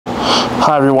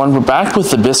Hi everyone, we're back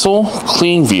with the Bissell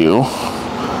Cleanview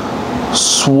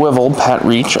Swivel Pet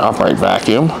Reach Upright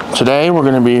Vacuum. Today we're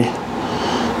going to be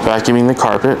vacuuming the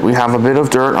carpet. We have a bit of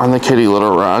dirt on the kitty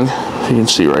litter rug. You can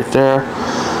see right there.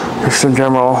 There's some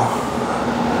general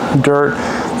dirt.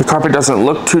 The carpet doesn't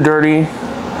look too dirty,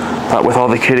 but with all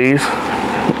the kitties,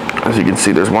 as you can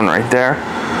see, there's one right there.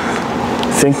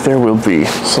 I think there will be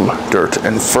some dirt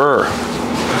and fur.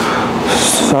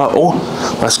 So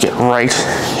let's get right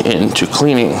into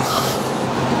cleaning.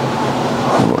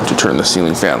 I'm going to turn the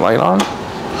ceiling fan light on.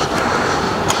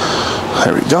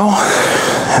 There we go.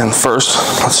 And first,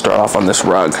 let's start off on this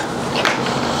rug.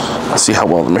 Let's see how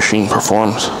well the machine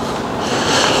performs.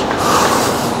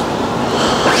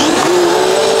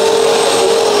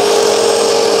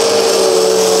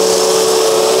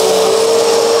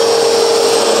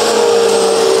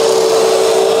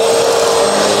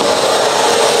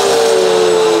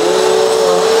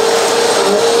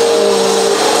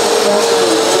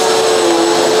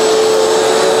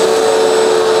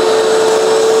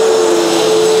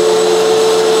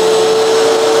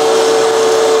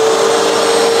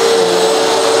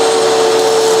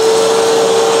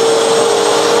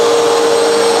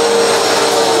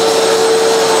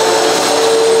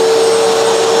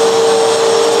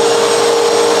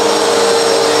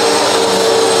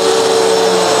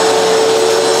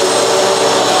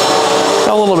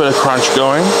 Crunch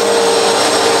going.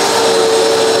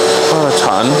 Not a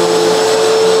ton.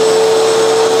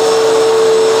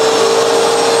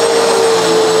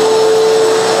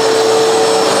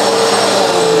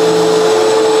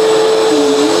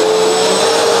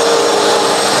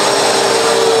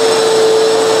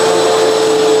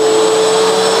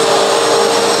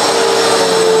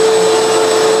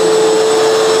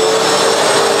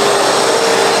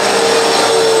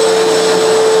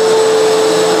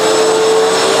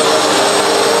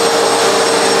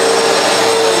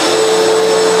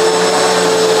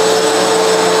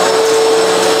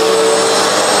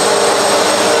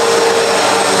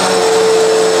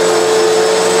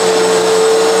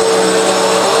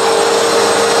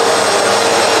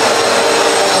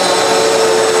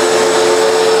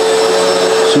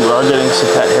 So we are getting some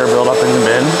pet hair buildup in the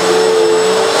bin.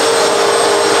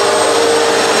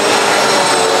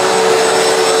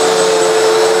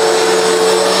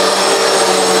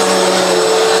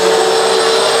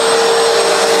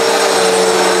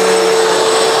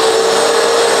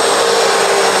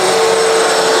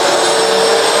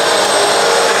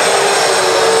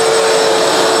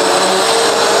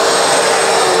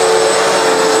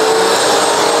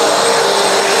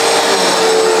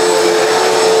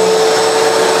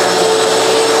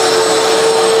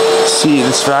 See,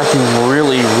 this vacuum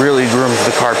really grooms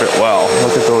the carpet well.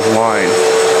 Look at those lines.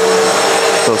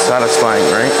 So satisfying,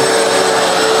 right?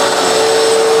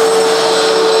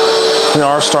 We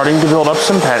are starting to build up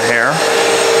some pet hair,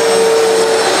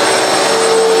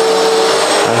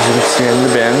 as you can see in the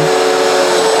bin.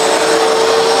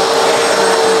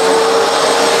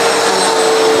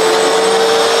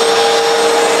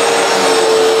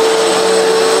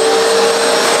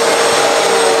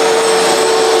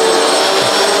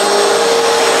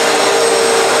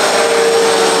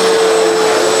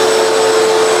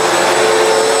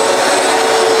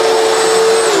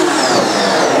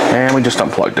 And we just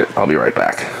unplugged it. I'll be right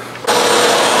back.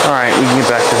 All right, we can get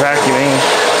back to vacuuming.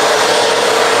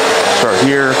 Start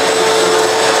here.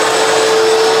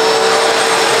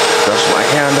 Brush my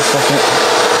hand a second.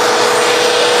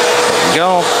 There we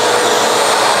go.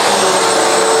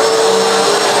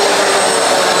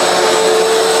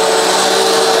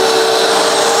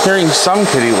 Hearing some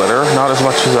kitty litter, not as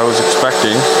much as I was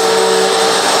expecting.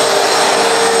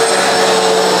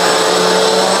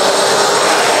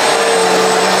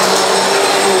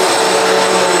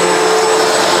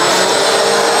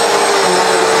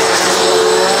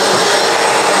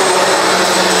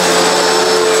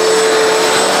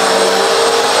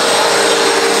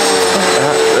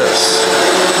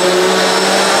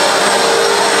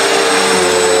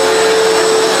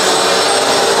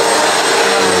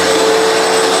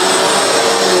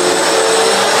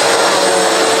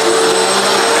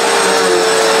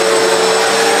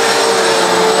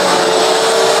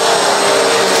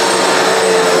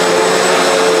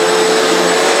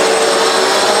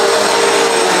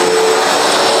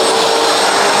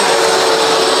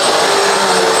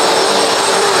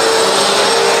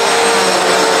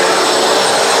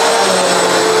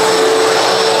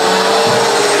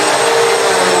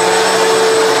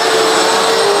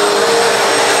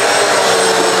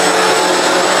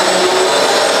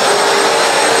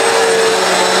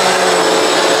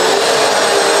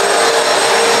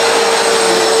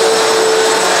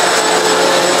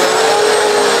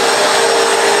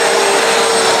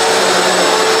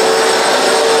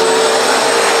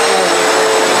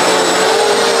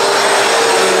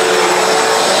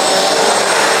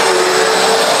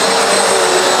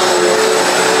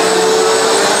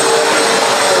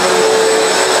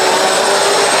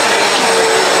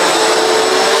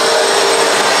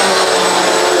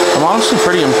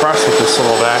 pretty impressed with this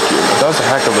little vacuum. It does a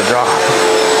heck of a job.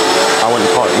 I wouldn't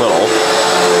call it little,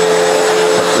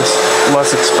 but this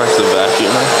less expensive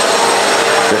vacuum,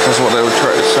 this is what I would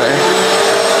try to say.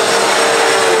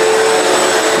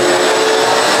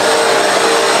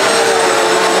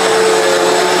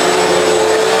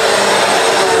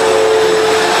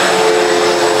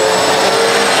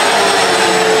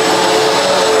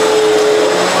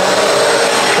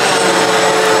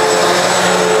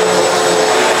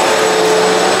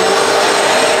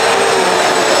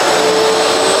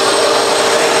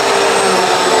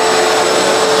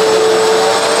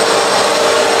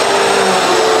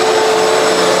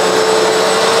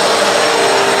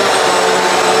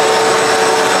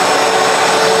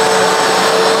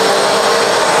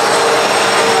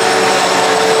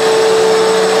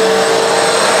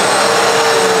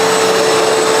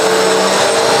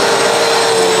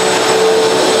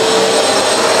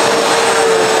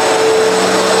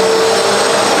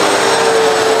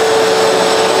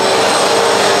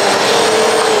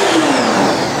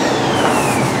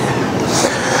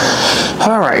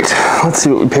 Let's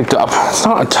see what we picked up. It's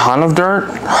not a ton of dirt.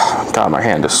 God, my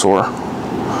hand is sore.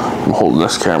 I'm holding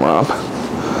this camera up.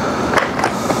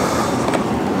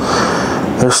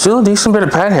 There's still a decent bit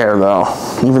of pet hair though,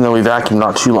 even though we vacuumed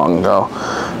not too long ago.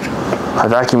 I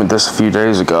vacuumed this a few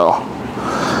days ago,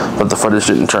 but the footage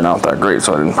didn't turn out that great,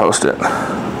 so I didn't post it.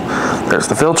 There's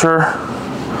the filter.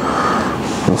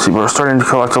 You can see we're starting to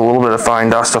collect a little bit of fine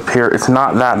dust up here. It's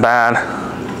not that bad,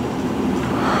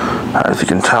 as you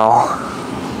can tell.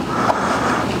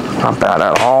 Not bad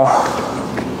at all.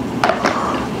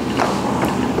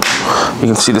 You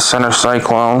can see the center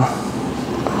cyclone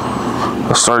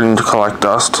is starting to collect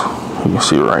dust. You can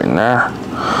see it right in there.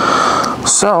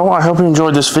 So I hope you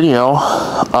enjoyed this video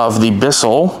of the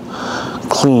Bissell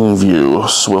Cleanview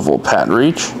swivel pad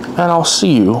reach, and I'll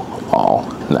see you all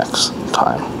next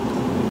time.